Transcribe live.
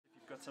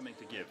got something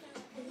to give.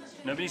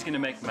 Nobody's going to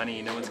make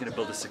money, no one's going to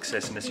build a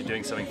success unless you're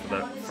doing something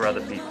for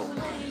other people.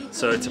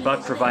 So it's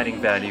about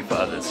providing value for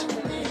others.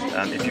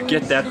 If you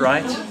get that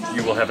right,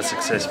 you will have a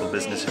successful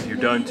business. If you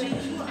don't,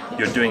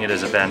 you're doing it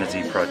as a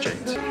vanity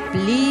project.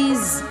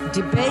 Please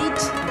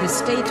debate the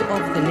state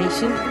of the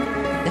nation,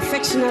 the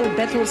factional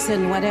battles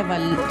and whatever,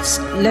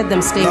 let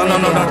them stay where they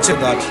are. No, not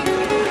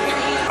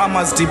that. I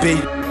must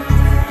debate.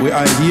 We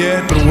are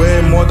here to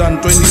where more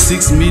than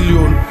 26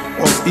 million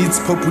of its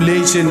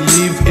population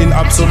live in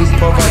absolute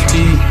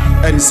poverty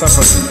and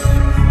suffering.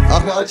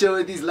 I'm out here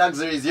with these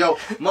luxuries. Yo,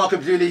 Marco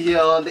Bluli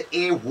here on the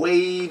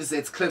airwaves.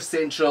 It's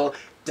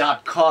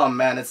cliffcentral.com,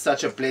 man. It's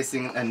such a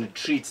blessing and a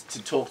treat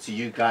to talk to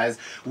you guys.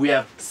 We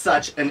have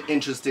such an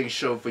interesting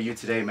show for you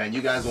today, man.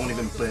 You guys won't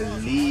even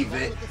believe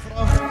it.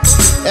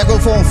 Echo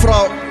phone,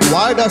 Frau.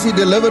 Why does he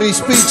deliver his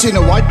speech in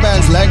a white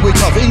man's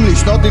language of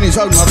English, not in his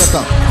own mother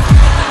tongue?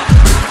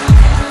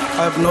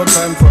 I have no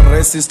time for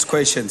racist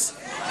questions.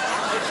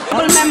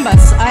 All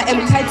members, I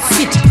am quite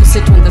fit to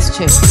sit on this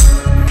chair.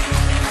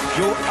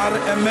 You are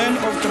a man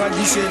of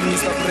tradition,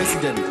 Mr.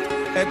 President,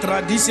 a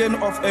tradition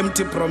of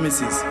empty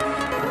promises.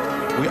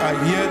 We are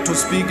here to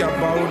speak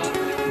about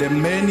the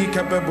many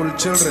capable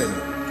children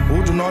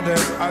who do not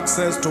have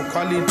access to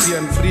quality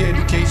and free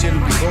education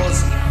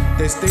because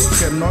the state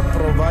cannot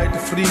provide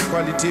free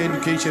quality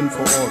education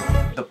for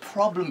all. The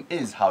problem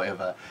is,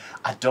 however,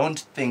 I don't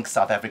think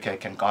South Africa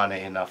can garner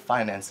enough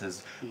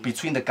finances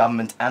between the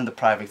government and the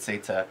private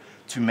sector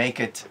to make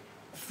it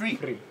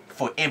free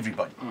for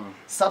everybody.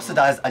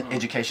 Subsidized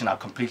education, I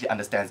completely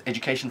understand.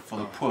 Education for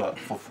the poor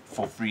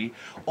for free,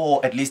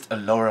 or at least a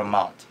lower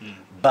amount.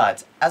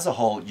 But as a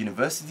whole,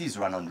 universities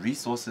run on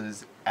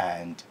resources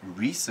and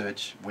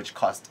research which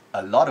cost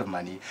a lot of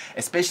money,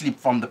 especially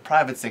from the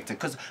private sector,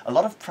 because a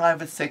lot of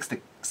private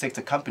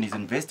sector companies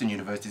invest in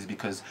universities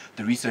because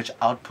the research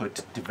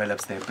output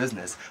develops their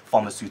business,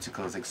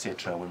 pharmaceuticals,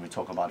 etc. When we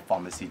talk about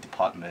pharmacy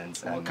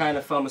departments. What kind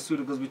of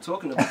pharmaceuticals we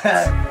talking about?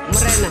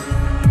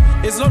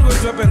 It's not going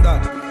to happen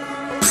that.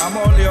 I'm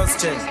all yours,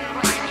 Chair.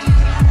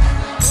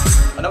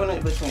 I don't know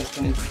if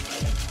can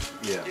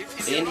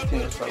anything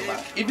that's from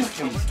that. Even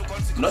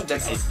police, not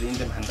that I blame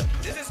them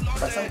 100%,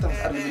 but sometimes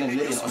I live in a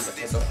million on the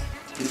table.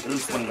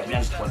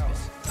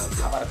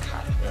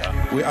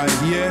 We are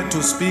here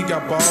to speak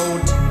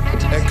about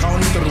a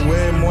country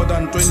where more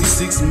than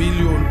 26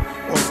 million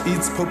of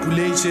its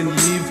population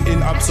live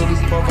in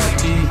absolute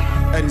poverty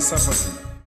and suffering.